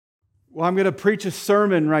Well, I'm going to preach a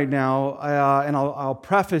sermon right now, and I'll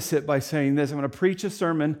preface it by saying this. I'm going to preach a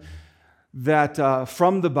sermon that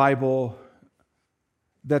from the Bible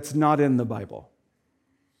that's not in the Bible.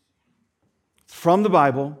 It's from the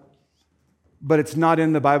Bible, but it's not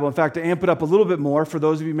in the Bible. In fact, to amp it up a little bit more, for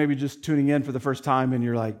those of you maybe just tuning in for the first time and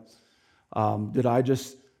you're like, did I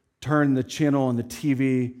just turn the channel on the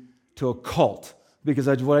TV to a cult? Because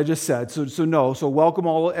that's what I just said. So no. So welcome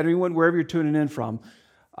everyone, wherever you're tuning in from.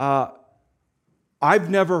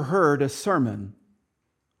 I've never heard a sermon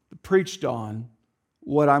preached on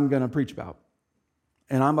what I'm going to preach about.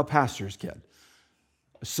 And I'm a pastor's kid.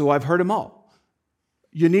 So I've heard them all.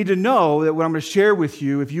 You need to know that what I'm going to share with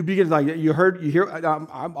you, if you begin like you hear,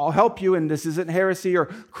 I'll help you, and this isn't heresy or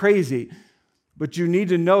crazy. But you need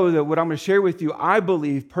to know that what I'm going to share with you, I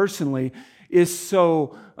believe personally, is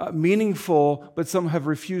so meaningful, but some have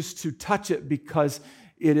refused to touch it because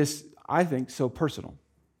it is, I think, so personal.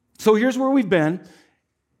 So here's where we've been.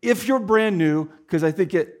 If you're brand new, because I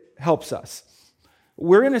think it helps us.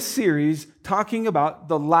 We're in a series talking about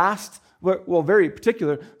the last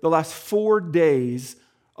 4 days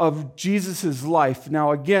of Jesus' life.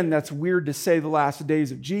 Now, again, that's weird to say the last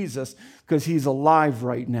days of Jesus because he's alive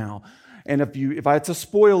right now. And if it's a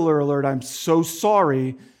spoiler alert, I'm so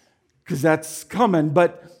sorry because that's coming.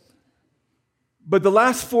 But the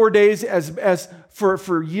last 4 days, as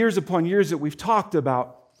for years upon years that we've talked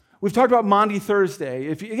about Maundy Thursday.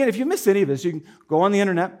 If you missed any of this, you can go on the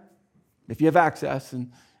internet if you have access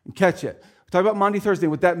and catch it. We talk about Maundy Thursday,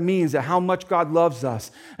 what that means, and how much God loves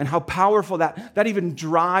us, and how powerful that even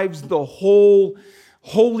drives the whole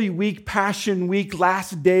Holy Week, Passion Week,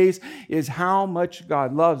 last days, is how much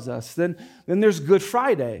God loves us. Then there's Good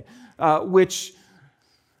Friday, which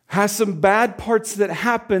has some bad parts that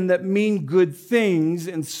happen that mean good things,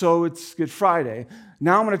 and so it's Good Friday.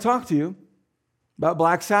 Now I'm going to talk to you about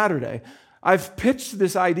Black Saturday. I've pitched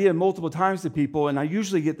this idea multiple times to people, and I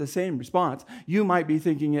usually get the same response. You might be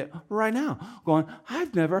thinking it right now, going,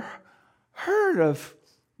 I've never heard of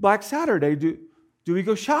Black Saturday. Do we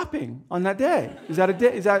go shopping on that day? Is that a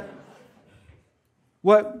day? Is that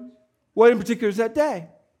what in particular is that day?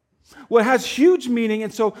 Well, it has huge meaning,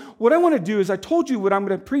 and so what I want to do is, I told you what I'm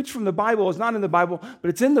going to preach from the Bible is not in the Bible, but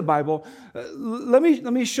it's in the Bible. Let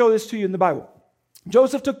me show this to you in the Bible.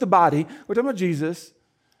 Joseph took the body, we're talking about Jesus,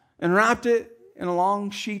 and wrapped it in a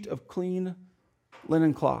long sheet of clean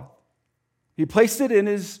linen cloth. He placed it in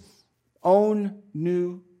his own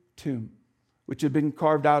new tomb, which had been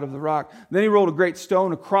carved out of the rock. Then he rolled a great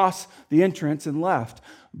stone across the entrance and left.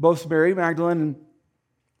 Both Mary Magdalene and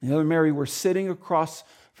the other Mary were sitting across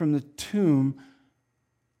from the tomb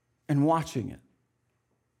and watching it.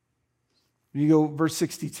 You go, verse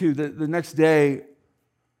 62, the next day,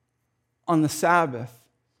 on the Sabbath,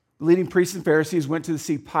 the leading priests and Pharisees went to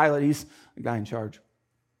see Pilate. He's the guy in charge.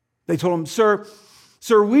 They told him, Sir,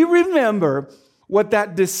 we remember what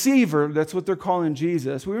that deceiver, that's what they're calling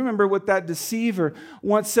Jesus, we remember what that deceiver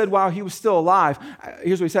once said while he was still alive.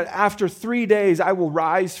 Here's what he said, after 3 days I will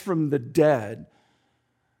rise from the dead.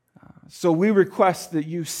 So we request that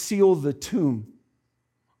you seal the tomb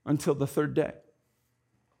until the third day.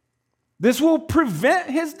 This will prevent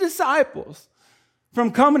his disciples from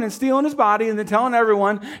coming and stealing his body and then telling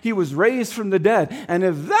everyone he was raised from the dead. And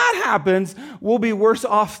if that happens, we'll be worse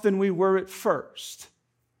off than we were at first.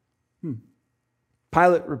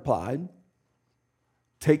 Pilate replied,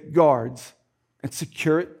 take guards and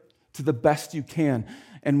secure it to the best you can.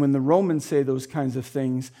 And when the Romans say those kinds of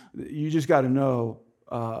things, you just got to know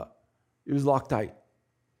it was locked tight.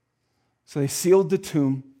 So they sealed the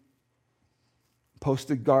tomb,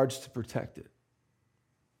 posted guards to protect it.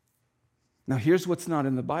 Now, here's what's not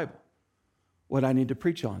in the Bible, what I need to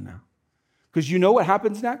preach on now. Because you know what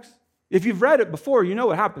happens next? If you've read it before, you know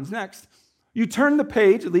what happens next. You turn the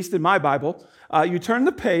page, at least in my Bible, you turn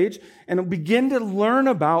the page and begin to learn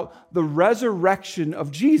about the resurrection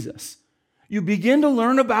of Jesus. You begin to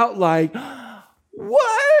learn about, like,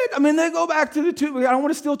 what? I mean, they go back to the tomb. I don't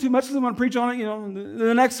want to steal too much because I'm going to preach on it,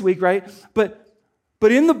 the next week, right? But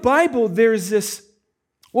in the Bible, there's this,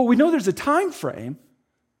 we know there's a time frame.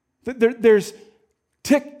 There's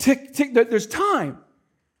tick, tick, tick, there's time.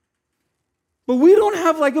 But we don't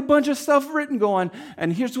have like a bunch of stuff written going,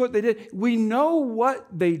 and here's what they did. We know what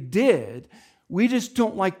they did. We just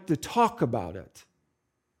don't like to talk about it.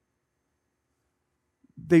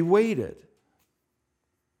 They waited.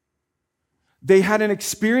 They had an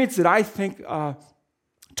experience that I think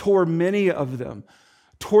tore many of them.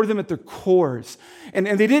 Tore them at their cores. And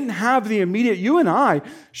they didn't have the immediate, you and I,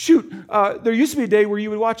 there used to be a day where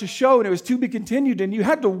you would watch a show and it was to be continued and you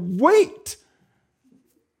had to wait.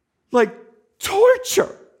 Like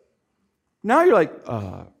torture. Now you're like,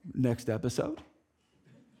 next episode.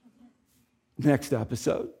 Next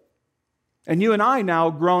episode. And you and I now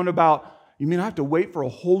grown about, you mean I have to wait for a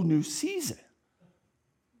whole new season?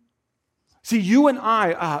 See, you and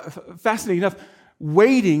I, fascinating enough,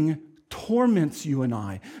 waiting torments you and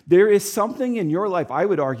I. There is something in your life, I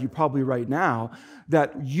would argue probably right now,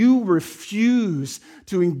 that you refuse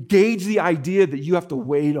to engage the idea that you have to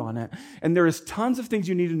wait on it. And there is tons of things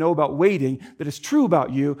you need to know about waiting that is true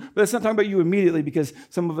about you, but it's not talking about you immediately because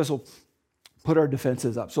some of us will put our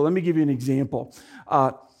defenses up. So let me give you an example.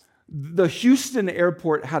 The Houston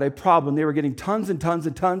airport had a problem. They were getting tons and tons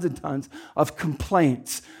and tons and tons of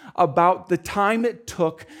complaints about the time it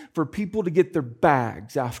took for people to get their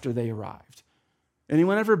bags after they arrived.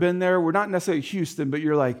 Anyone ever been there? We're not necessarily Houston, but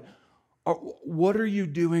you're like, what are you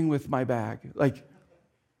doing with my bag? Like,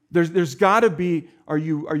 there's got to be, are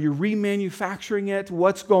you remanufacturing it?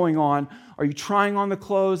 What's going on? Are you trying on the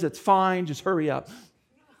clothes? It's fine, just hurry up.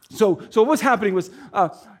 So what was happening was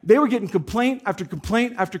they were getting complaint after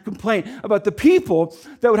complaint after complaint about the people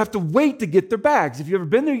that would have to wait to get their bags. If you've ever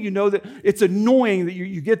been there, you know that it's annoying that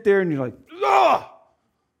you get there and you're like,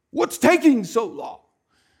 what's taking so long?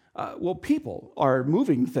 Well, people are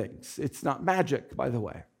moving things. It's not magic, by the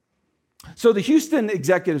way. So the Houston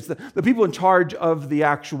executives, the people in charge of the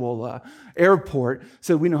actual airport,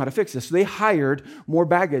 said, we know how to fix this. So they hired more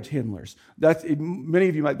baggage handlers. Many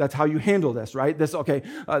of you might, that's how you handle this, right?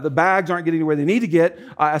 The bags aren't getting to where they need to get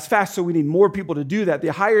as fast, so we need more people to do that. They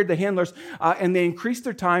hired the handlers, and they increased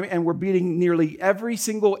their time, and were beating nearly every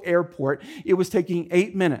single airport. It was taking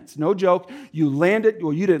 8 minutes. No joke. You landed,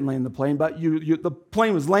 well, you didn't land the plane, but the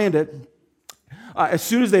plane was landed. As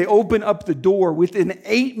soon as they opened up the door, within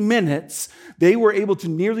 8 minutes, they were able to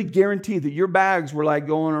nearly guarantee that your bags were like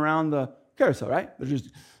going around the carousel, right? They're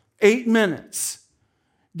just 8 minutes.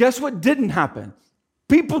 Guess what didn't happen?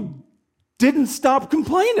 People didn't stop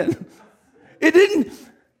complaining. It didn't.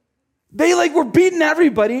 They were beating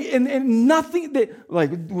everybody and nothing. They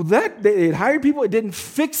had hired people. It didn't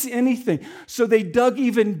fix anything. So they dug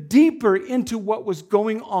even deeper into what was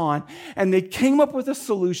going on, and they came up with a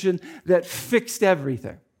solution that fixed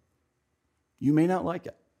everything. You may not like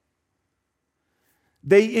it.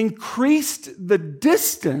 They increased the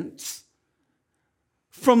distance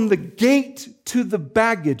from the gate to the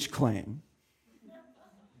baggage claim.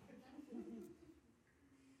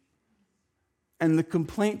 And the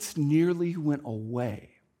complaints nearly went away.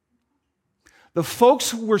 The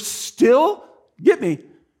folks were still, it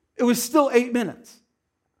was still 8 minutes.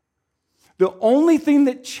 The only thing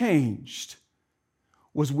that changed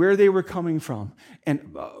was where they were coming from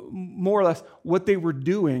and more or less what they were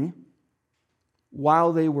doing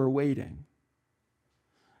while they were waiting.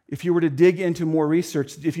 If you were to dig into more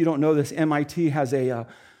research, if you don't know this, MIT has an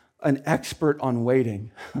expert on waiting.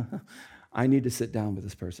 I need to sit down with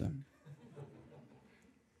this person.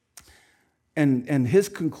 And his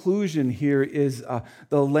conclusion here is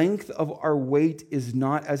the length of our wait is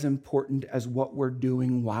not as important as what we're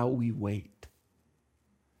doing while we wait,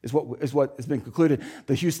 is what has been concluded.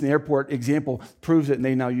 The Houston Airport example proves it, and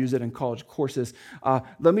they now use it in college courses.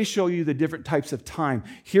 Let me show you the different types of time.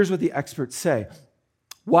 Here's what the experts say.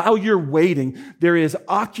 While you're waiting, there is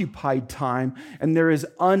occupied time and there is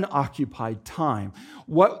unoccupied time.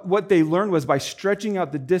 What they learned was by stretching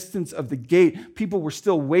out the distance of the gate, people were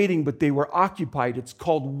still waiting, but they were occupied. It's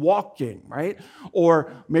called walking, right?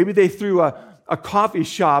 Or maybe they threw a coffee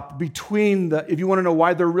shop between if you want to know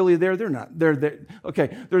why they're really there, they're not. They're there.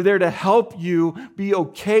 Okay, they're there to help you be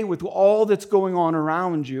okay with all that's going on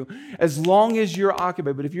around you as long as you're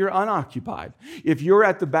occupied. But if you're unoccupied, if you're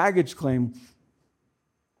at the baggage claim,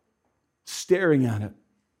 staring at it,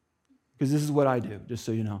 because this is what I do, just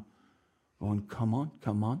so you know. Going, come on,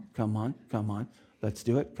 come on, come on, come on. Let's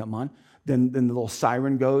do it, come on. Then the little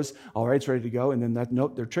siren goes, all right, it's ready to go. And then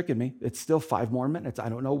nope, they're tricking me. It's still 5 more minutes. I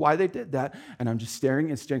don't know why they did that. And I'm just staring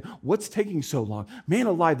and staring. What's taking so long? Man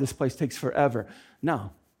alive, this place takes forever.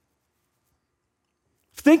 No.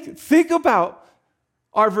 Think about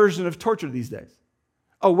our version of torture these days.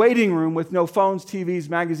 A waiting room with no phones, TVs,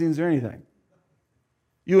 magazines, or anything.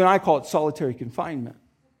 You and I call it solitary confinement,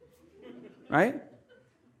 right?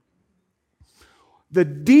 The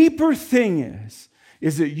deeper thing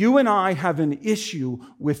is that you and I have an issue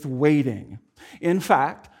with waiting. In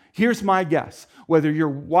fact, here's my guess. Whether you're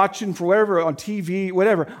watching for whatever, on TV,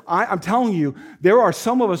 whatever, I'm telling you, there are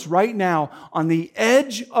some of us right now on the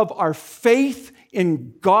edge of our faith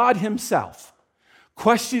in God Himself,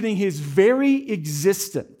 questioning His very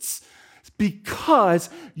existence, because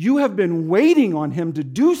you have been waiting on Him to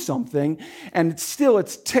do something, and still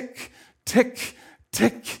it's tick, tick,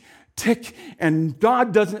 tick, tick, and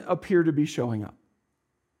God doesn't appear to be showing up.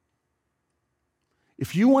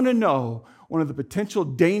 If you want to know one of the potential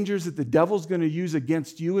dangers that the devil's going to use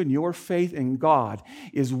against you and your faith in God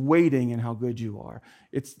is waiting and how good you are.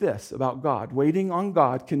 It's this about God. Waiting on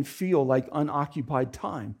God can feel like unoccupied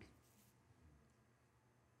time.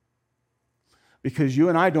 Because you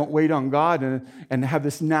and I don't wait on God and have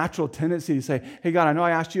this natural tendency to say, hey, God, I know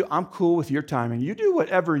I asked you, I'm cool with your time. And you do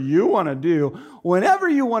whatever you want to do, whenever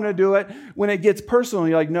you want to do it. When it gets personal,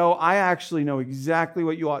 you're like, no, I actually know exactly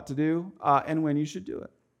what you ought to do and when you should do it.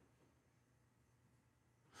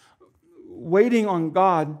 Waiting on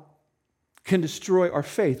God can destroy our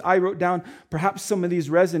faith. I wrote down, perhaps some of these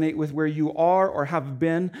resonate with where you are or have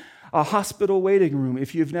been. A hospital waiting room,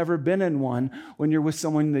 if you've never been in one, when you're with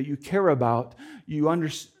someone that you care about,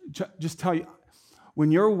 just tell you, when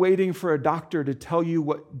you're waiting for a doctor to tell you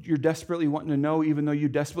what you're desperately wanting to know, even though you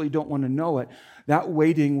desperately don't want to know it, that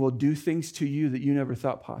waiting will do things to you that you never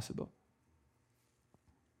thought possible.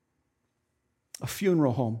 A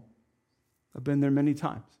funeral home. I've been there many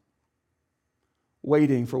times.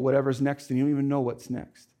 Waiting for whatever's next, and you don't even know what's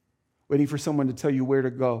next. Waiting for someone to tell you where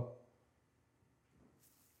to go.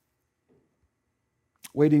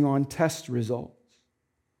 Waiting on test results.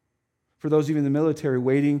 For those of you in the military,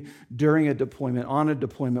 waiting during a deployment, on a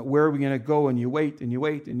deployment, where are we going to go? And you wait, and you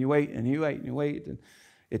wait, and you wait, and you wait, and you wait, and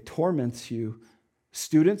it torments you.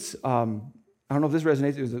 Students, I don't know if this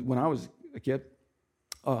resonates, it was when I was a kid,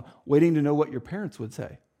 waiting to know what your parents would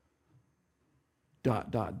say. ...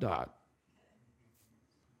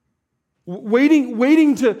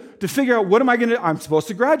 Waiting to figure out, what am I going to, I'm supposed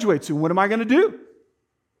to graduate soon, what am I going to do?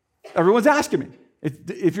 Everyone's asking me.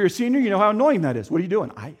 If you're a senior, you know how annoying that is. What are you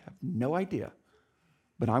doing? I have no idea.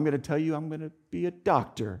 But I'm going to tell you I'm going to be a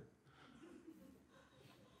doctor.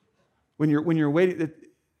 When you're waiting,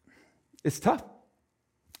 it's tough.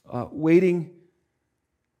 Waiting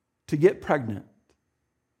to get pregnant.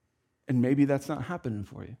 And maybe that's not happening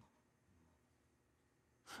for you.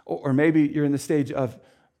 Or maybe you're in the stage of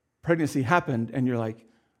pregnancy happened and you're like,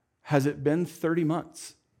 has it been 30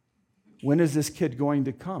 months? When is this kid going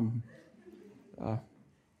to come?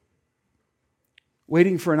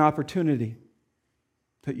 Waiting for an opportunity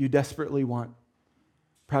that you desperately want.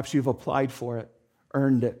 Perhaps you've applied for it,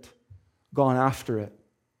 earned it, gone after it.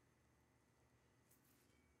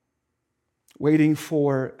 Waiting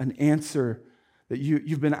for an answer that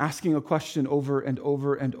you've been asking a question over and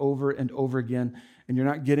over and over and over again, and you're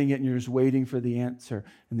not getting it, and you're just waiting for the answer,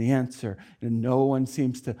 and no one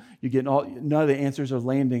seems to, none of the answers are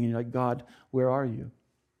landing, and you're like, God, where are you?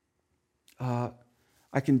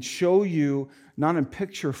 I can show you, not in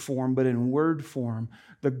picture form, but in word form,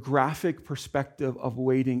 the graphic perspective of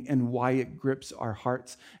waiting and why it grips our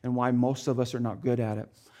hearts and why most of us are not good at it.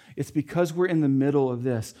 It's because we're in the middle of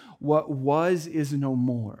this. What was is no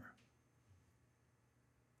more.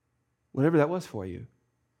 Whatever that was for you.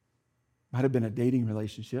 Might have been a dating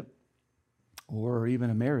relationship, or even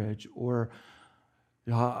a marriage, or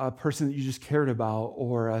a person that you just cared about,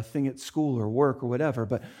 or a thing at school or work or whatever.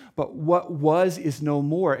 But what was is no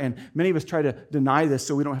more. And many of us try to deny this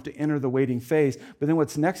so we don't have to enter the waiting phase. But then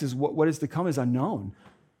what's next is what is to come is unknown.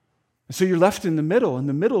 So you're left in the middle, and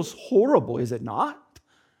the middle's horrible, is it not?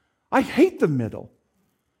 I hate the middle.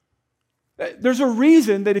 There's a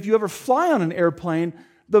reason that if you ever fly on an airplane,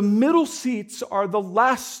 the middle seats are the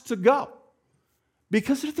last to go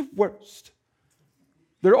because they're the worst.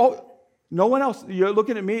 They're all... No one else, you're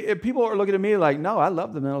looking at me, people are looking at me like, no, I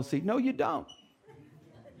love the middle seat. No, you don't.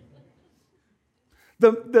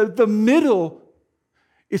 The middle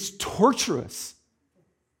is torturous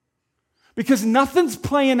because nothing's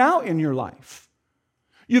playing out in your life.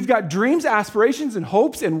 You've got dreams, aspirations, and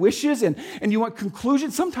hopes and wishes, and you want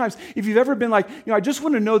conclusions. Sometimes, if you've ever been like, I just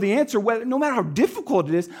want to know the answer, no matter how difficult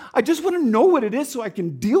it is, I just want to know what it is so I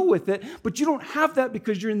can deal with it, but you don't have that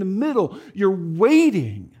because you're in the middle. You're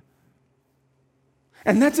waiting.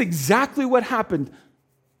 And that's exactly what happened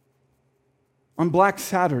on Black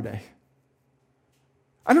Saturday.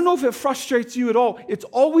 I don't know if it frustrates you at all. It's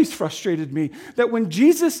always frustrated me that when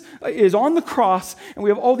Jesus is on the cross and we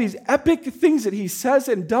have all these epic things that he says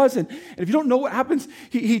and does, and if you don't know what happens,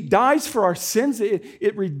 he dies for our sins.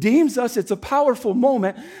 It redeems us. It's a powerful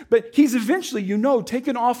moment. But he's eventually,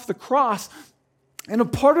 taken off the cross. And a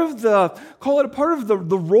part of the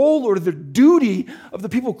role or the duty of the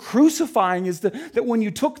people crucifying is that when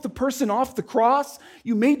you took the person off the cross,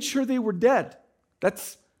 you made sure they were dead.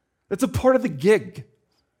 That's a part of the gig.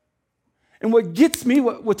 And what gets me,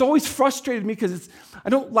 what's always frustrated me, because I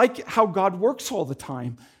don't like how God works all the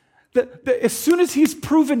time, that as soon as he's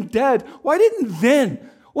proven dead, why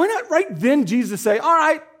not right then Jesus say, all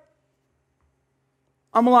right,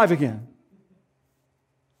 I'm alive again.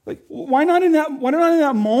 Like, why not in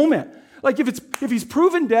that moment? Like, if he's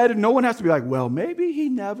proven dead and no one has to be like, well, maybe he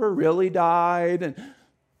never really died.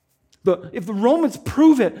 But if the Romans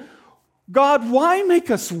prove it, God, why make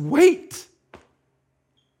us wait?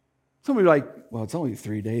 Somebody like, well, it's only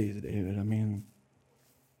 3 days, David. I mean,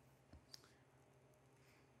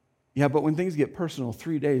 yeah, but when things get personal,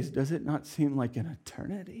 3 days, does it not seem like an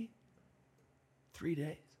eternity? 3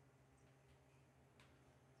 days.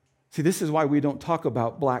 See, this is why we don't talk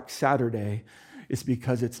about Black Saturday. It's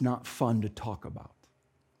because it's not fun to talk about.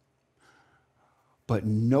 But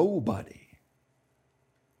nobody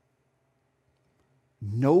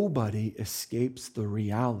escapes the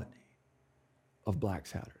reality of Black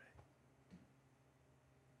Saturday.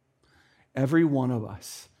 Every one of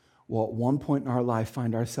us will at one point in our life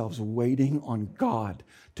find ourselves waiting on God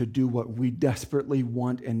to do what we desperately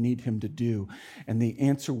want and need him to do. And the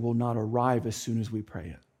answer will not arrive as soon as we pray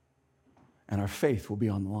it. And our faith will be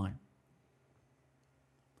on the line.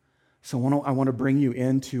 So I want to bring you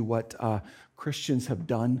into what Christians have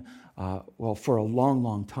done, for a long,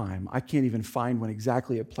 long time. I can't even find when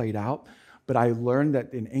exactly it played out, but I learned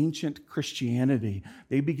that in ancient Christianity,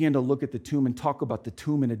 they began to look at the tomb and talk about the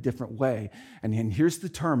tomb in a different way. And here's the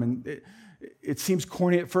term, and it seems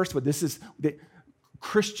corny at first, but this is...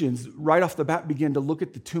 Christians, right off the bat, began to look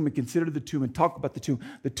at the tomb and consider the tomb and talk about the tomb.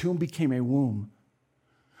 The tomb became a womb.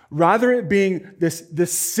 Rather it being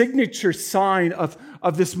this signature sign of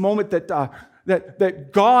this moment that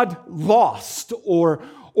God lost, or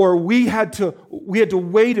we had to wait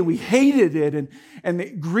and we hated it,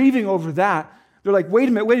 and grieving over that, they're like, wait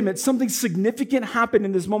a minute, something significant happened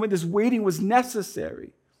in this moment. This waiting was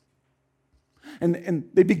necessary. And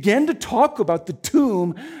they began to talk about the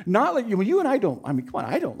tomb, not like you and I don't. I mean, come on,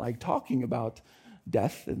 I don't like talking about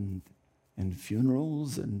death and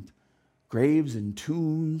funerals and graves and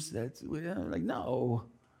tombs. That's like, no.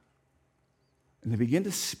 And they begin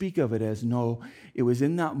to speak of it as, no, it was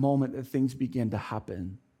in that moment that things began to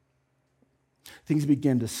happen. Things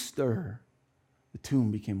began to stir. The tomb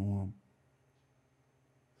became a womb.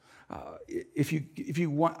 If you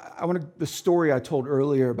want, the story I told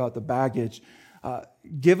earlier about the baggage.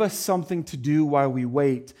 Give us something to do while we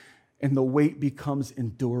wait, and the wait becomes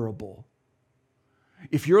endurable.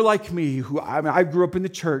 If you're like me, I grew up in the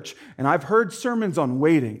church, and I've heard sermons on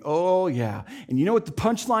waiting. Oh, yeah. And you know what the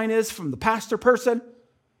punchline is from the pastor person?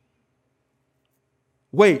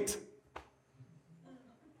 Wait.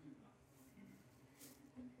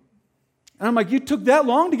 And I'm like, you took that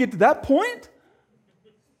long to get to that point?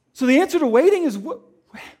 So the answer to waiting is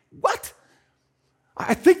what?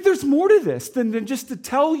 I think there's more to this than just to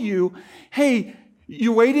tell you, hey,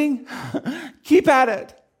 you're waiting? Keep at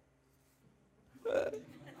it.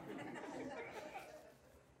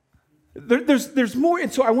 There's more.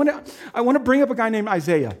 And so I want to bring up a guy named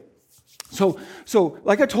Isaiah. So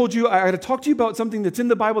like I told you, I got to talk to you about something that's in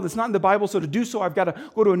the Bible that's not in the Bible. So to do so, I've got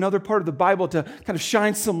to go to another part of the Bible to kind of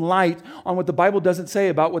shine some light on what the Bible doesn't say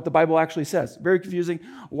about what the Bible actually says. Very confusing.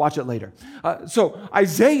 Watch it later. So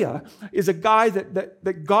Isaiah is a guy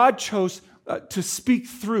that God chose to speak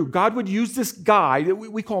through. God would use this guy,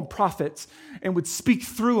 we call them prophets, and would speak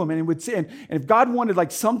through him, and would say, and if God wanted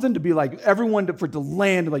like something to be like everyone for it to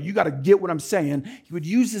land, like you got to get what I'm saying, he would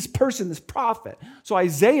use this person, this prophet. So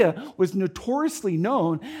Isaiah was notoriously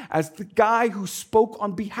known as the guy who spoke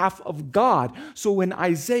on behalf of God. So when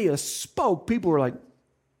Isaiah spoke, people were like,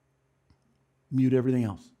 mute everything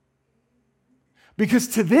else. Because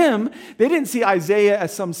to them, they didn't see Isaiah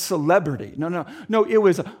as some celebrity. No, it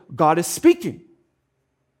was God is speaking.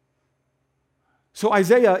 So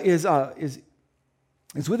Isaiah is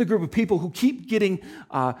with a group of people who keep getting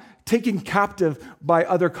taken captive by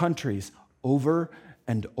other countries over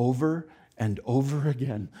and over and over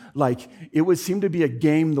again. Like it would seem to be a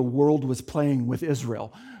game the world was playing with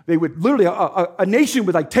Israel. They would literally, a nation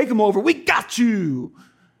would like take them over. We got you.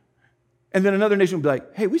 And then another nation would be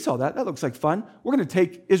like, hey, we saw that. That looks like fun. We're going to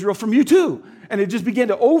take Israel from you too. And it just began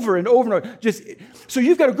to over and over and over. So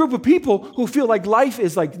you've got a group of people who feel like life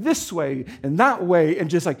is like this way and that way and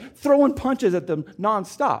just like throwing punches at them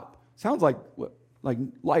nonstop. Sounds like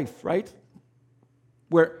life, right?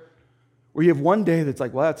 Where you have one day that's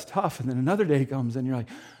like, well, that's tough. And then another day comes and you're like,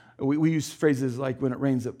 we use phrases like when it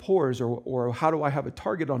rains, it pours, or how do I have a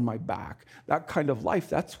target on my back? That kind of life.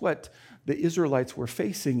 That's what the Israelites were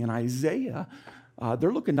facing in Isaiah.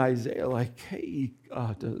 They're looking to Isaiah like, hey,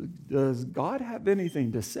 does God have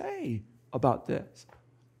anything to say about this?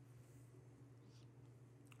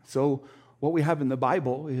 So what we have in the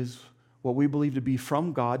Bible is what we believe to be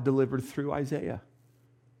from God delivered through Isaiah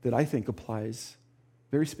that I think applies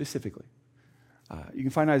very specifically. You can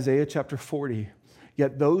find Isaiah chapter 40.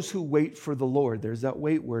 Yet those who wait for the Lord, there's that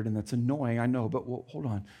wait word, and that's annoying, I know, but hold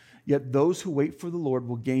on. Yet those who wait for the Lord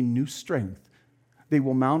will gain new strength. They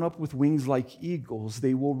will mount up with wings like eagles.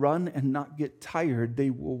 They will run and not get tired. They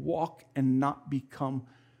will walk and not become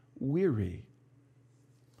weary.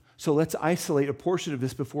 So let's isolate a portion of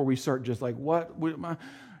this before we start just like, what?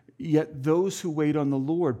 Yet those who wait on the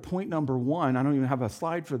Lord. Point number one, I don't even have a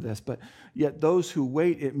slide for this, but yet those who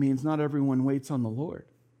wait, it means not everyone waits on the Lord.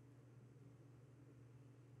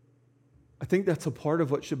 I think that's a part of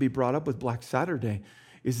what should be brought up with Black Saturday,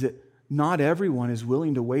 is that not everyone is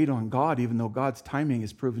willing to wait on God, even though God's timing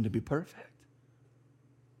is proven to be perfect.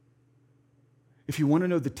 If you want to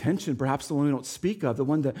know the tension, perhaps the one we don't speak of, the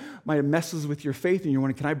one that might messes with your faith, and you're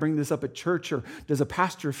wondering, can I bring this up at church, or does a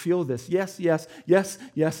pastor feel this? Yes, yes, yes,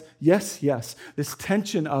 yes, yes, yes. This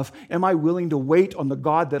tension of, am I willing to wait on the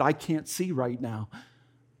God that I can't see right now?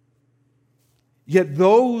 Yet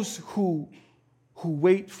those who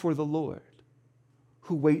wait for the Lord,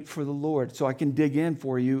 who wait for the Lord. So I can dig in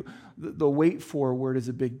for you. The wait for word is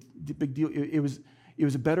a big deal. It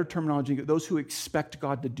was a better terminology. Those who expect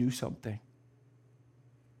God to do something.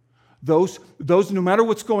 Those, no matter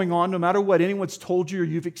what's going on, no matter what anyone's told you or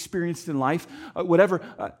you've experienced in life, whatever,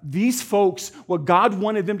 these folks, what God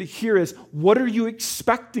wanted them to hear is, what are you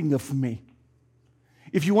expecting of me?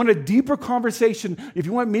 If you want a deeper conversation, if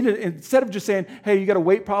you want me to, instead of just saying, hey, you got a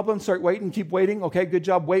weight problem, start waiting, keep waiting, okay, good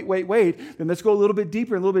job, wait, then let's go a little bit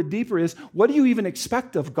deeper. A little bit deeper is, what do you even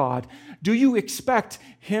expect of God? Do you expect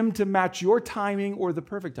Him to match your timing or the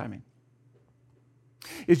perfect timing?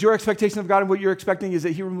 Is your expectation of God and what you're expecting is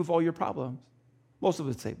that He remove all your problems? Most of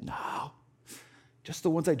us say, no, just the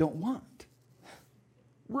ones I don't want.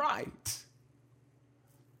 Right.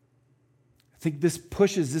 I think this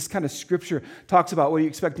pushes, this kind of scripture talks about what are you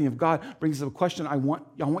expecting of God, brings up a question I want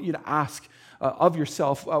you to ask of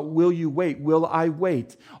yourself. Will you wait? Will I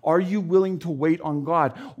wait? Are you willing to wait on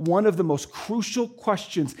God? One of the most crucial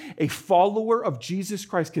questions a follower of Jesus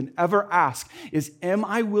Christ can ever ask is, am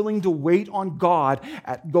I willing to wait on God,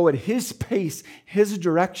 go at His pace, His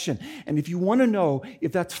direction? And if you want to know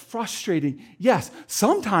if that's frustrating, yes,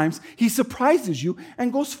 sometimes He surprises you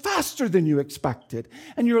and goes faster than you expected.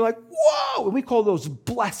 And you're like, whoa! And we call those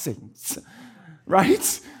blessings,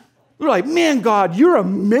 right? We're like, man, God, you're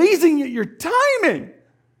amazing at your timing.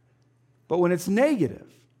 But when it's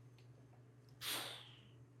negative,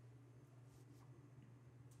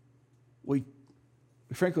 we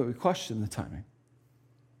frankly question the timing.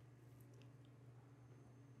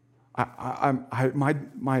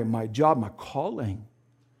 My job, my calling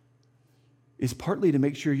is partly to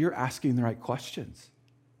make sure you're asking the right questions.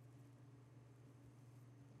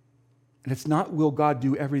 And it's not, will God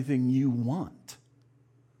do everything you want?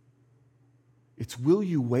 It's, will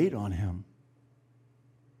you wait on Him?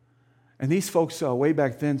 And these folks way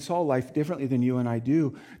back then saw life differently than you and I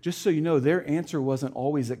do. Just so you know, their answer wasn't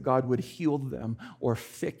always that God would heal them or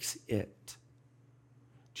fix it.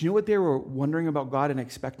 Do you know what they were wondering about God and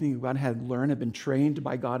expecting God had been trained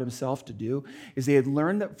by God Himself to do? Is they had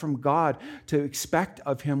learned that from God to expect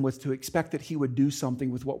of Him was to expect that He would do something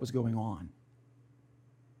with what was going on.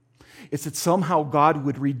 It's that somehow God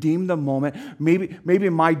would redeem the moment. Maybe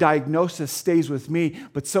my diagnosis stays with me,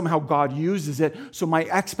 but somehow God uses it. So my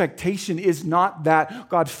expectation is not that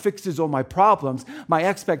God fixes all my problems. My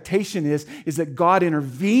expectation is that God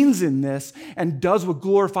intervenes in this and does what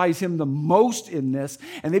glorifies Him the most in this.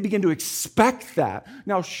 And they begin to expect that.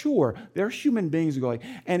 Now, sure, they're human beings going,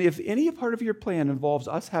 and if any part of your plan involves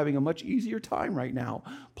us having a much easier time right now,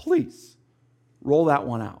 please roll that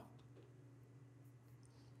one out.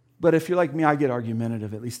 But if you're like me, I get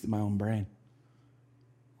argumentative, at least in my own brain.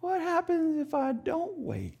 What happens if I don't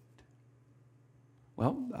wait?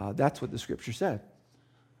 Well, that's what the scripture said.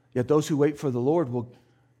 Yet those who wait for the Lord will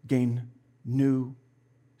gain new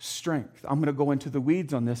strength. I'm going to go into the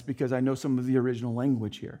weeds on this because I know some of the original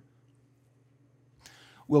language here.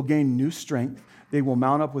 Will gain new strength. They will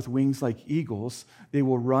mount up with wings like eagles. They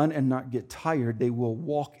will run and not get tired. They will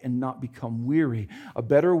walk and not become weary. A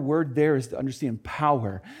better word there is to understand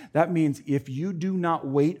power. That means if you do not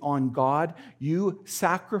wait on God, you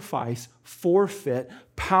sacrifice, forfeit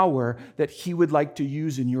power that He would like to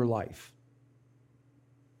use in your life.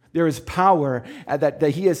 There is power that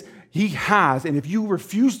He has, and if you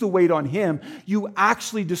refuse to wait on Him, you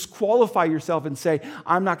actually disqualify yourself and say,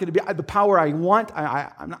 I'm not going to be, the power I want,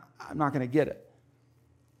 I'm not going to get it.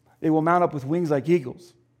 They will mount up with wings like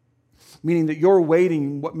eagles, meaning that you're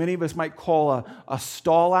waiting, what many of us might call a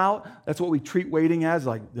stall out. That's what we treat waiting as,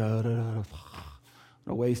 like, no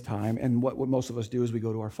waste time. And what most of us do is we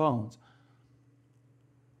go to our phones.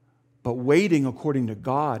 But waiting according to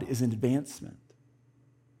God is an advancement.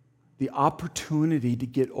 The opportunity to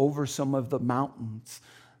get over some of the mountains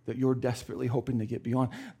that you're desperately hoping to get beyond.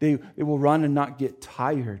 They will run and not get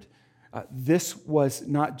tired. This was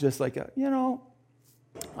not just like,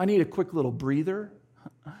 I need a quick little breather.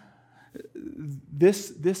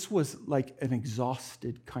 This was like an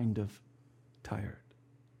exhausted kind of tired.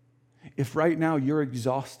 If right now you're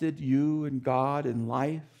exhausted, you and God and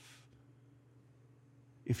life,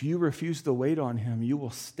 if you refuse to wait on him, you will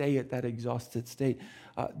stay at that exhausted state.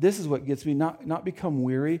 This is what gets me, not become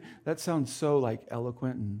weary. That sounds so like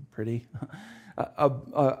eloquent and pretty.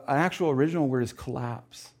 An actual original word is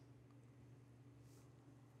collapse.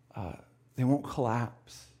 They won't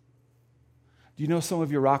collapse. Do you know some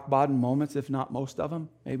of your rock bottom moments, if not most of them,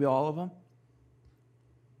 maybe all of them?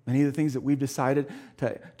 Many of the things that we've decided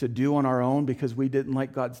to do on our own because we didn't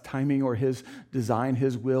like God's timing or his design,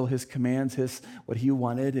 his will, his commands, what he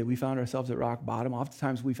wanted, and we found ourselves at rock bottom.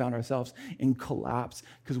 Oftentimes we found ourselves in collapse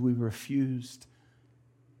because we refused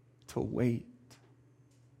to wait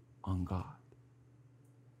on God.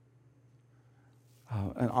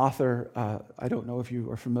 An author, I don't know if you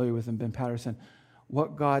are familiar with him, Ben Patterson,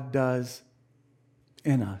 what God does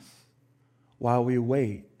in us while we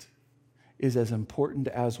wait is as important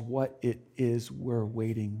as what it is we're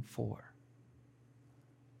waiting for.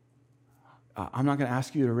 I'm not going to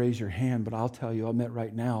ask you to raise your hand, but I'll tell you, I'll admit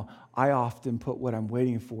right now, I often put what I'm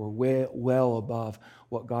waiting for well above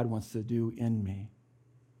what God wants to do in me.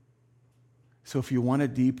 So if you want a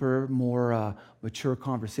deeper, more mature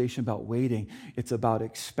conversation about waiting, it's about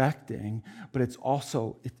expecting, but it's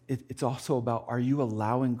also about, are you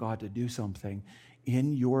allowing God to do something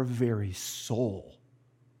in your very soul?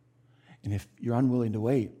 And if you're unwilling to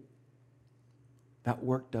wait, that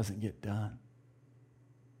work doesn't get done.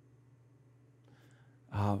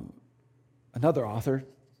 Another author,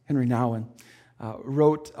 Henry Nouwen,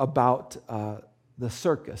 wrote about the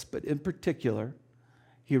circus, but in particular,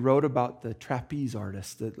 he wrote about the trapeze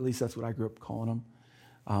artist. At least that's what I grew up calling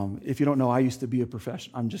them. If you don't know, I used to be a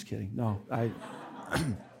professional. I'm just kidding. No,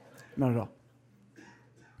 not at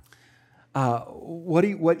all.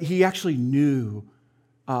 What he actually knew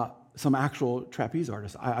some actual trapeze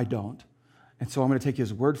artists. I don't. And so I'm going to take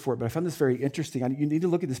his word for it. But I found this very interesting. You need to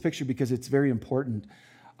look at this picture because it's very important.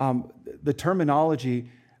 The terminology,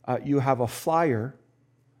 you have a flyer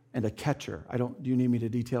and a catcher. Do you need me to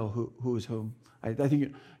detail who is whom? I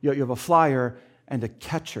think you have a flyer and a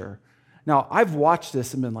catcher. Now, I've watched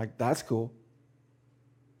this and been like, that's cool.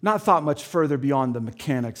 Not thought much further beyond the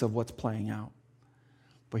mechanics of what's playing out.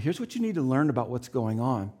 But here's what you need to learn about what's going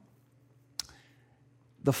on.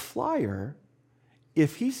 The flyer,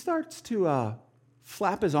 if he starts to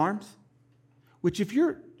flap his arms, which if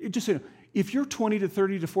you're 20 to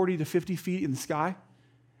 30 to 40 to 50 feet in the sky,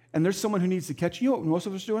 and there's someone who needs to catch you, know what most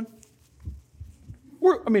of us are doing?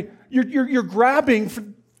 You're grabbing for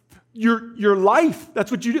your life.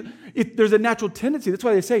 That's what you do. There's a natural tendency. That's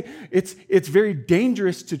why they say it's very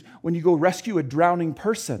dangerous when you go rescue a drowning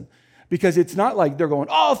person, because it's not like they're going,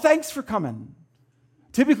 oh, thanks for coming.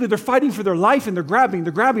 Typically, they're fighting for their life, and they're grabbing,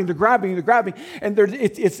 and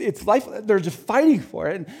it's life. They're just fighting for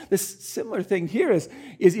it. And this similar thing here is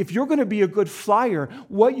if you're going to be a good flyer,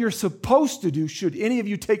 what you're supposed to do, should any of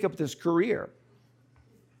you take up this career,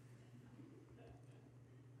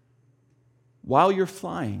 while you're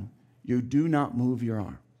flying, you do not move your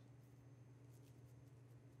arm.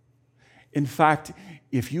 In fact,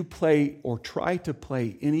 if you play or try to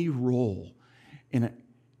play any role in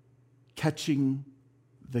catching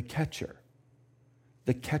the catcher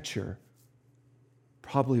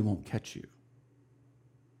probably won't catch you.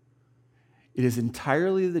 It is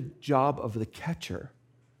entirely the job of the catcher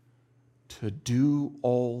to do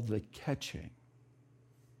all the catching.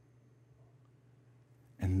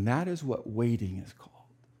 And that is what waiting is called.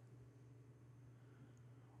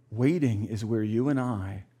 Waiting is where you and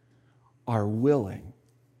I are willing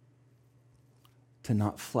to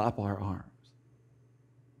not flap our arms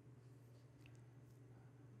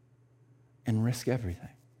and risk everything.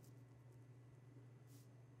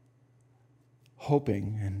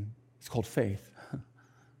 Hoping, and it's called faith,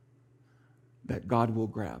 that God will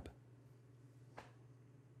grab.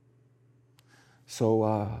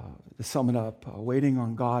 So to sum it up, waiting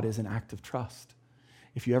on God is an act of trust.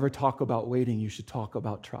 If you ever talk about waiting, you should talk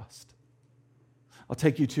about trust. I'll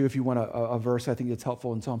take you to, if you want a verse, I think it's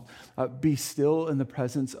helpful in Psalms. Be still in the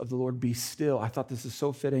presence of the Lord. Be still. I thought this is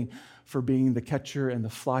so fitting for being the catcher and the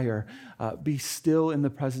flyer. Be still in the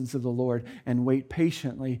presence of the Lord and wait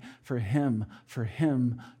patiently for Him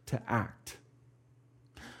to act.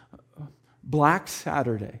 Black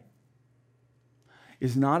Saturday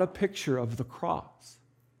is not a picture of the cross.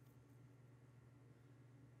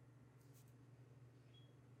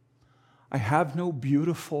 I have no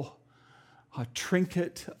beautiful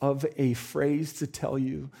trinket of a phrase to tell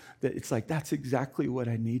you that it's like, that's exactly what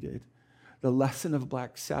I needed. The lesson of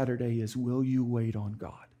Black Saturday is, will you wait on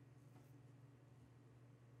God?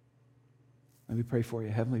 Let me pray for you.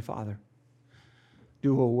 Heavenly Father,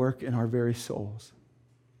 do a work in our very souls.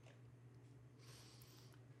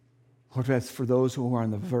 Lord, that's for those who are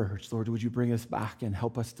on the verge. Lord, would you bring us back and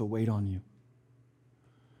help us to wait on you?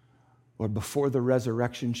 Lord, before the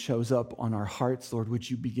resurrection shows up on our hearts, Lord, would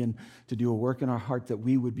you begin to do a work in our heart that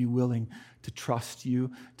we would be willing to trust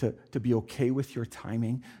you, to be okay with your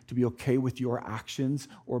timing, to be okay with your actions,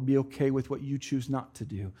 or be okay with what you choose not to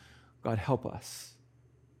do. God, help us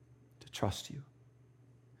to trust you.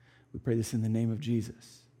 We pray this in the name of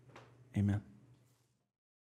Jesus. Amen.